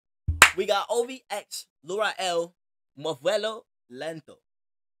We got OVX, Luar, Muevelo Lento.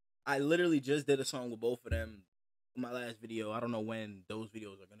 I literally just did a song with both of them in my last video. I don't know when those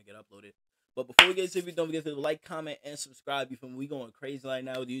videos are gonna get uploaded. But before we get to the video, don't forget to like, comment, and subscribe. You feel me? We going crazy right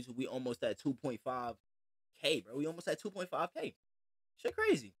now with YouTube. We almost at 2.5K, bro. We almost at 2.5K. Shit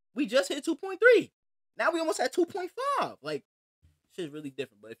crazy. We just hit 2.3. Now we almost at 2.5. Like, shit's really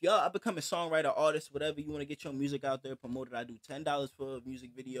different. But if y'all are becoming songwriter, artist, whatever, you want to get your music out there, promote it. I do $10 for a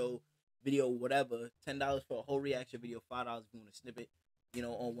music video, whatever. $10 for a whole reaction video, $5 if you want to snip it, you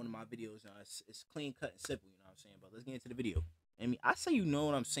know, on one of my videos. It's clean, cut, and simple, you know what I'm saying? But let's get into the video. I say you know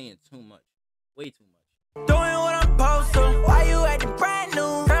what I'm saying too much. Way too much. Doing what I'm supposed to. Why you acting brand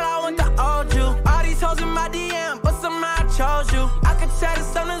new? Girl, I want to hold you. All these hoes in my DM, but somehow I chose you. I can tell that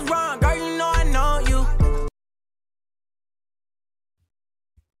something's wrong. Girl, you know I know you.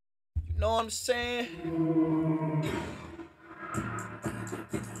 You know what I'm saying?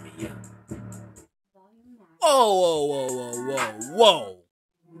 Whoa, whoa, whoa, whoa, whoa, whoa.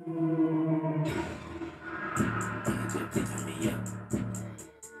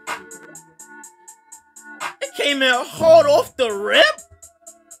 It came in hard off the rip.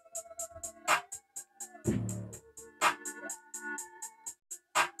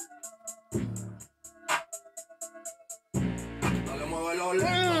 Muevelo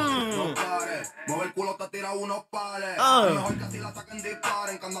lento, no pares. Mueve el culo, te tira unos pares. Es mejor que así la saquen,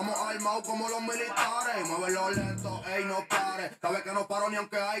 disparen. Que andamos armados como los militares. Muevelo lento, ey, no pares. Sabes que no paro ni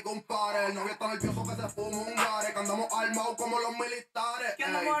aunque hay compare. El novio está nervioso que se fuma un gare. Que andamos armados como los militares. Que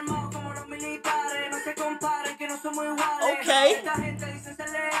andamos armados como los militares. No se comparen, que no somos iguales. Okay. Esta gente dice ser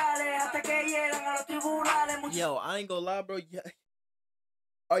leales hasta que llegan a los tribunales. Yo, I ain't gonna lie, bro.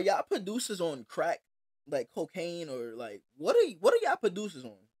 Are y'all producers on crack? Like cocaine or like what are y'all producers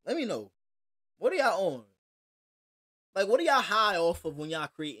on? Let me know. What are y'all on? Like what are y'all high off of when y'all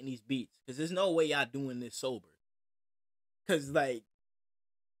creating these beats? Cause there's no way y'all doing this sober. Cause like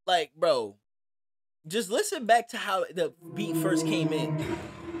bro, just listen back to how the beat first came in.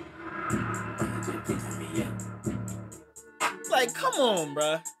 Like come on,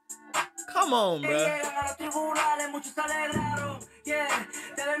 bruh. Come on, bruh.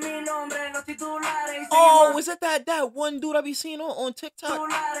 Oh, was it that one dude I be seeing on TikTok?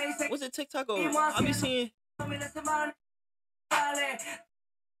 Was it TikTok or I be seeing? Did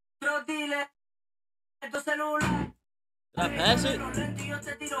I pass it? I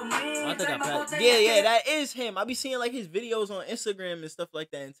think I passed it. Yeah, that is him. I be seeing like his videos on Instagram and stuff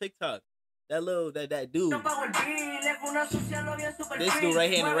like that and TikTok. That little that dude. This dude right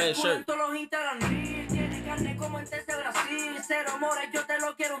here in the red shirt.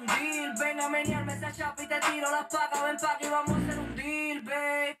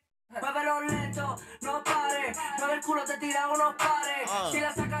 Muevelo lento, no pares. Mueve el culo, te tira unos pares. Si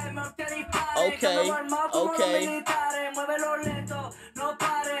la sacas es mejor que dispare. Okay. Muevelo lento, no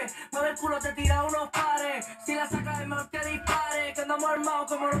pares. Mueve el culo, te tira unos pares. Si la sacas es mejor que dispare. Que andamos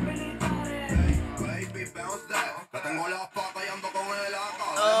armados como los militares. Baby, bounce that. Que tengo las patas y ando con el AK.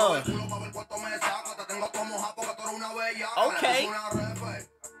 Mueve el culo para ver cuánto me saca. Te tengo como japo que tú eres una bella. Okay.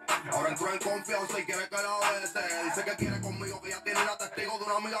 Ahora entró en confianza y quiere que la bese. Dice que quiere conmigo, que ya tiene una testigo de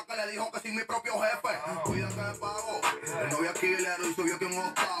una amiga que le dijo que soy mi propio jefe. Cuida que pago. El novio es killer y subió que un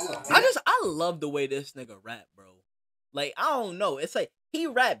octavo. I love the way this nigga rap, bro. Like, I don't know. It's like, he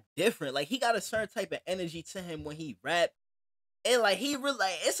rap different. Like, he got a certain type of energy to him when he rap. And, like, he really,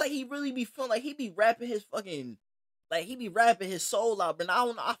 like, it's like he really be feeling like he be rapping his fucking, like, he be rapping his soul out. But I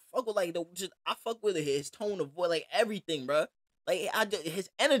don't know, I fuck with, like, I fuck with his tone of voice, like, everything, bro. Like, his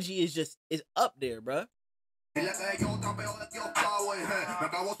energy is up there, bro. Dile que yo trapeo de tío octavo, me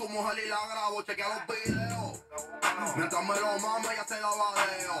acabo su mujer y la grabo, chequea los videos. Mientras me lo mame, ya se la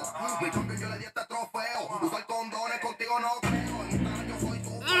badeo. Mi champion yo le di este trofeo. Usar condones contigo no creo. En Instagram yo soy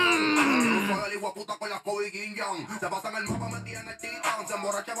tu fan. Soy el hijo de puta con las Kobe Ginjan. Se pasa en el mapa metida en el Titan. Se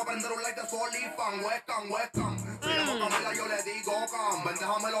emborracha para prender un like de su OnlyFans. Webcam. Si llamo Camila yo le digo cam. Ven,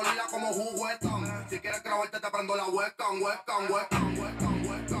 déjamelo lila como juguetan. Si quieres grabarte te prendo la webcam.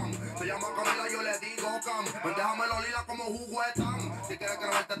 Se llama Camila yo le digo cam. Ven, déjamelo lila como juguetan. Si quieres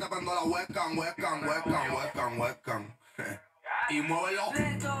grabarte te prendo la webcam. Y muévelo.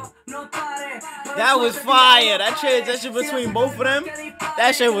 That was fire. That transition between both of them,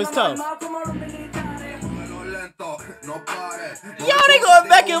 that shit was tough. Yo, they going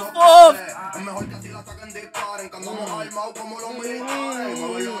back and forth.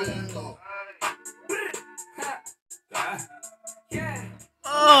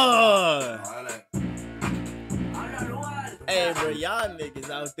 Hey, bro, y'all niggas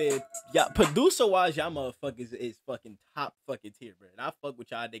out there, y'all producer wise, y'all motherfuckers is fucking top fucking tier, bro. And I fuck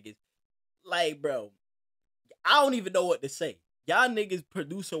with y'all niggas. Like, bro, I don't even know what to say. Y'all niggas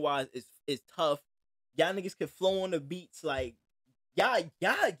producer wise is tough. Y'all niggas can flow on the beats. Like, y'all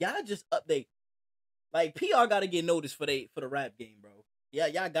just update. Like, PR gotta get noticed for the rap game, bro. Yeah,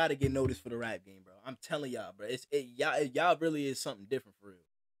 y'all gotta get noticed for the rap game, bro. I'm telling y'all, bro. Y'all really is something different for real.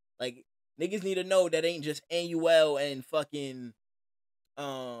 Like, niggas need to know that ain't just NUL and fucking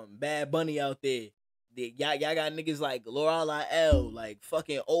Bad Bunny out there. Y'all got niggas like Luar, like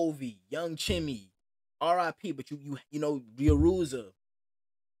fucking Ovi, Young Chimmy, R.I.P. But you know Yaruza,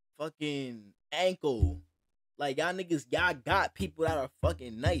 fucking Ankle. Like, y'all niggas, y'all got people that are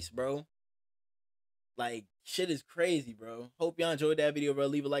fucking nice, bro. Like, shit is crazy, bro. Hope y'all enjoyed that video, bro.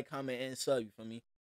 Leave a like, comment, and sub, you feel me?